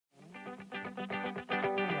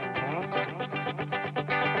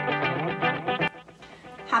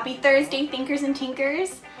Happy Thursday, Thinkers and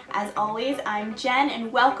Tinkers. As always, I'm Jen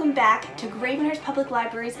and welcome back to Gravenhurst Public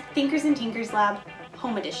Library's Thinkers and Tinkers Lab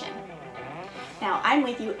Home Edition. Now, I'm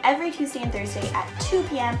with you every Tuesday and Thursday at 2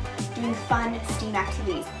 p.m. doing fun STEAM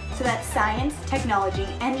activities. So that's science, technology,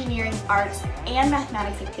 engineering, arts, and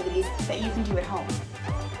mathematics activities that you can do at home.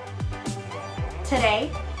 Today,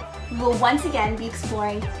 we will once again be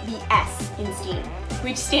exploring the S in STEAM,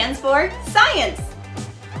 which stands for science.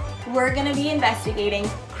 We're going to be investigating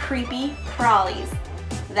creepy crawlies.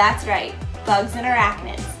 That's right, bugs and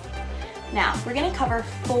arachnids. Now, we're going to cover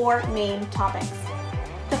 4 main topics.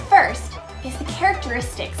 The first is the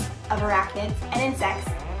characteristics of arachnids and insects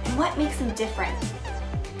and what makes them different.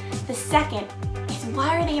 The second is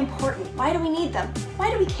why are they important? Why do we need them? Why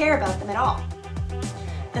do we care about them at all?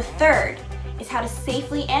 The third is how to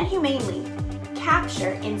safely and humanely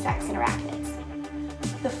capture insects and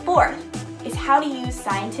arachnids. The fourth is how to use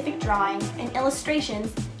scientific drawing and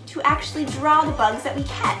illustrations to actually draw the bugs that we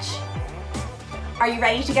catch. Are you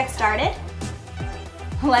ready to get started?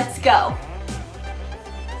 Let's go.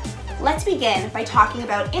 Let's begin by talking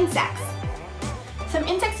about insects. Some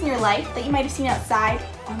insects in your life that you might have seen outside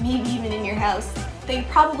or maybe even in your house that you're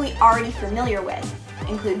probably already familiar with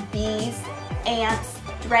include bees, ants,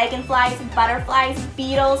 dragonflies, butterflies,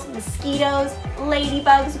 beetles, mosquitoes,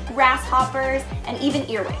 ladybugs, grasshoppers, and even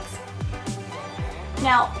earwigs.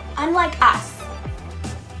 Now, unlike us,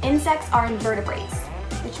 insects are invertebrates,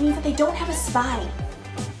 which means that they don't have a spine.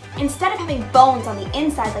 Instead of having bones on the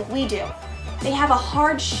inside like we do, they have a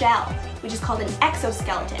hard shell, which is called an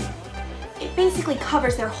exoskeleton. It basically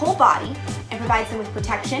covers their whole body and provides them with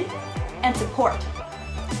protection and support.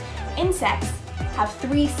 Insects have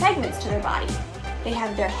 3 segments to their body. They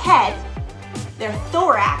have their head, their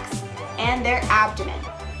thorax, and their abdomen.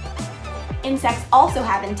 Insects also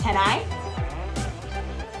have antennae,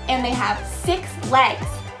 and they have 6 legs.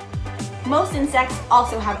 Most insects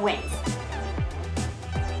also have wings.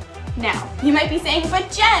 Now, you might be saying,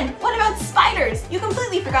 but Jen, what about spiders? You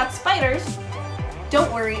completely forgot spiders.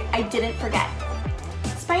 Don't worry, I didn't forget.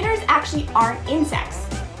 Spiders actually aren't insects.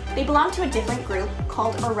 They belong to a different group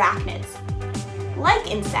called arachnids. Like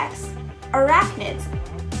insects, arachnids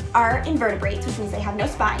are invertebrates, which means they have no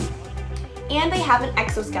spine, and they have an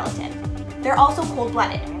exoskeleton. They're also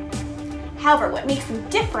cold-blooded. However, what makes them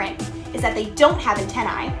different is that they don't have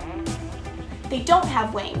antennae, they don't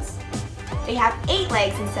have wings, they have 8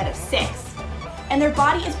 legs instead of 6, and their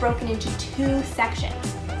body is broken into 2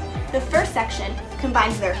 sections. The first section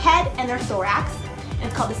combines their head and their thorax, and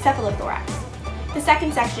it's called the cephalothorax. The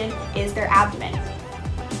second section is their abdomen.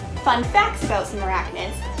 Fun facts about some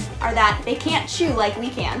arachnids are that they can't chew like we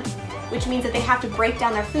can, which means that they have to break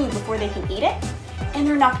down their food before they can eat it, and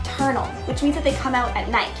they're nocturnal, which means that they come out at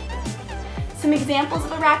night. Some examples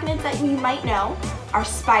of arachnids that you might know are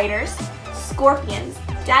spiders, scorpions,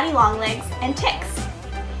 daddy longlegs, and ticks.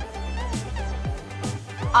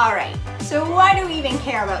 Alright, so why do we even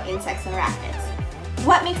care about insects and arachnids?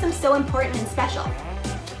 What makes them so important and special?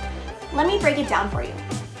 Let me break it down for you.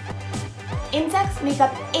 Insects make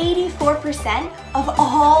up 84% of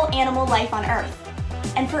all animal life on Earth.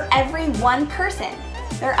 And for every 1 person,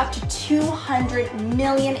 there are up to 200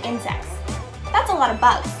 million insects. That's a lot of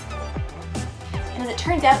bugs. And as it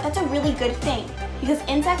turns out, that's a really good thing because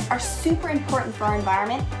insects are super important for our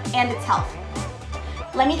environment and its health.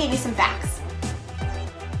 Let me give you some facts.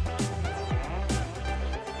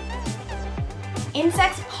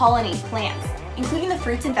 Insects pollinate plants, including the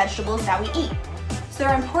fruits and vegetables that we eat, so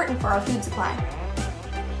they're important for our food supply.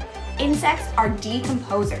 Insects are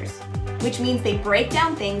decomposers, which means they break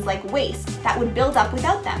down things like waste that would build up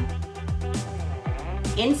without them.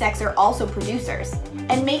 Insects are also producers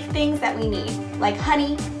and make things that we need, like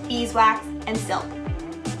honey, beeswax, and silk.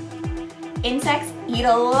 Insects eat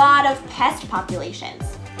a lot of pest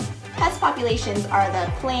populations. Pest populations are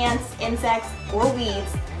the plants, insects, or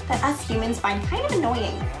weeds that us humans find kind of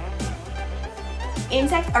annoying.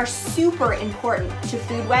 Insects are super important to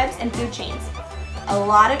food webs and food chains. A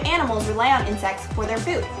lot of animals rely on insects for their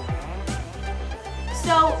food.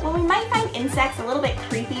 So, while we might find insects a little bit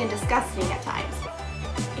creepy and disgusting at times,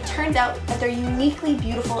 it turns out that they're uniquely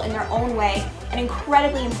beautiful in their own way and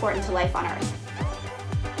incredibly important to life on Earth.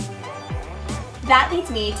 That leads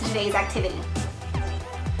me to today's activity.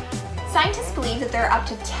 Scientists believe that there are up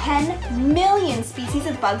to 10 million species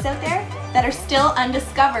of bugs out there that are still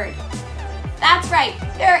undiscovered. That's right,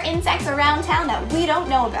 there are insects around town that we don't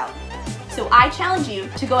know about. So I challenge you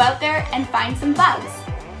to go out there and find some bugs.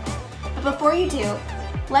 But before you do,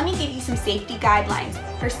 let me give you some safety guidelines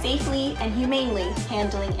for safely and humanely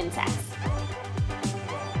handling insects.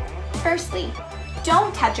 Firstly,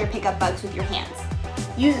 don't touch or pick up bugs with your hands.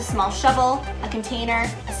 Use a small shovel, a container,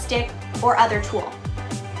 a stick, or other tool.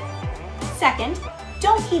 Second,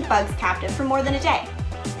 don't keep bugs captive for more than a day,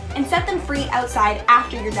 and set them free outside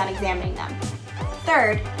after you're done examining them.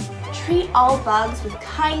 Third, treat all bugs with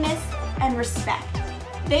kindness and respect.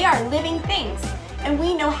 They are living things, and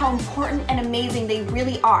we know how important and amazing they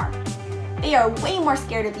really are. They are way more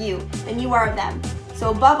scared of you than you are of them,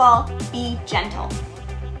 so above all, be gentle.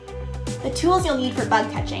 The tools you'll need for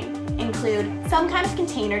bug catching include some kind of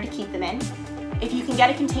container to keep them in. If you can get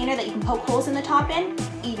a container that you can poke holes in the top in,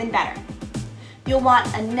 even better. You'll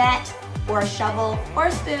want a net, or a shovel, or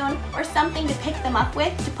a spoon, or something to pick them up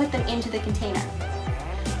with to put them into the container.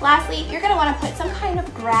 Lastly, you're going to want to put some kind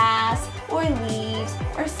of grass, or leaves,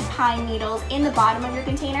 or pine needles in the bottom of your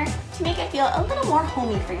container to make it feel a little more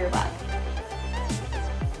homey for your bug.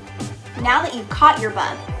 Now that you've caught your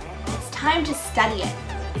bug, it's time to study it.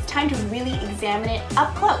 It's time to really examine it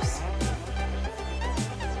up close.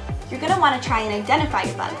 You're going to want to try and identify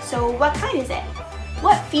your bug. So what kind is it?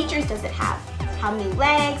 What features does it have? How many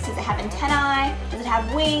legs? Does it have antennae? Does it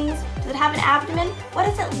have wings? Does it have an abdomen? What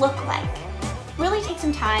does it look like? Really take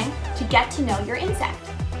some time to get to know your insect.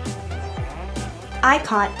 I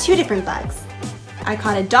caught 2 different bugs. I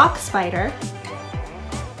caught a dock spider,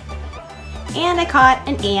 and I caught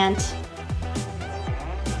an ant.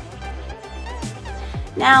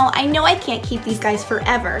 Now, I know I can't keep these guys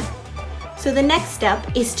forever, so the next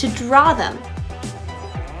step is to draw them.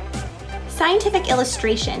 Scientific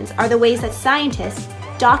illustrations are the ways that scientists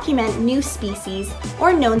document new species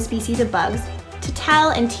or known species of bugs to tell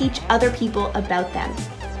and teach other people about them.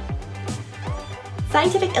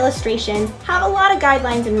 Scientific illustrations have a lot of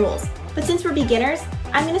guidelines and rules, but since we're beginners,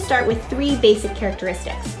 I'm going to start with 3 basic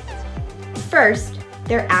characteristics. First,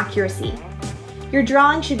 their accuracy. Your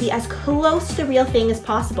drawing should be as close to the real thing as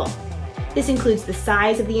possible. This includes the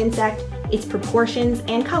size of the insect, its proportions,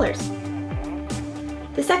 and colors.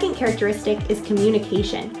 The second characteristic is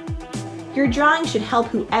communication. Your drawing should help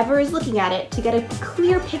whoever is looking at it to get a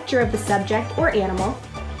clear picture of the subject or animal,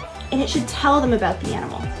 and it should tell them about the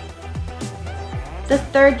animal. The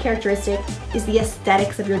third characteristic is the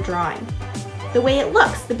aesthetics of your drawing. The way it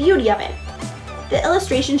looks, the beauty of it. The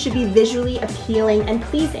illustration should be visually appealing and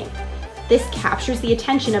pleasing. This captures the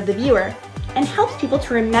attention of the viewer and helps people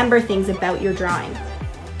to remember things about your drawing.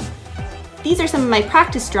 These are some of my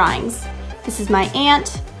practice drawings. This is my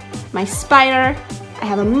ant, my spider, I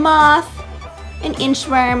have a moth, an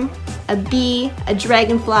inchworm, a bee, a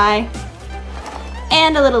dragonfly,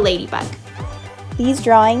 and a little ladybug. These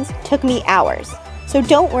drawings took me hours, so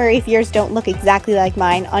don't worry if yours don't look exactly like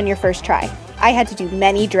mine on your first try. I had to do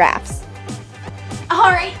many drafts.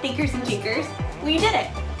 Alright, thinkers and tinkers, we did it!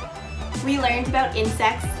 We learned about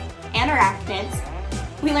insects and arachnids.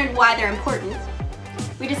 We learned why they're important.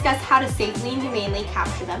 We discussed how to safely and humanely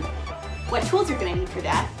capture them, what tools you're going to need for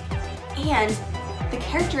that, and the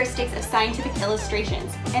characteristics of scientific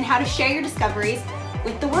illustrations and how to share your discoveries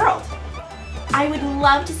with the world. I would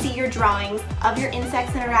love to see your drawings of your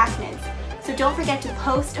insects and arachnids, so don't forget to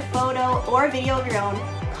post a photo or a video of your own,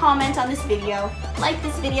 comment on this video, like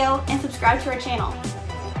this video, and subscribe to our channel.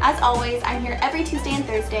 As always, I'm here every Tuesday and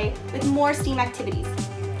Thursday with more STEAM activities.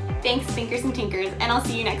 Thanks, thinkers and tinkers, and I'll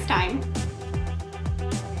see you next time.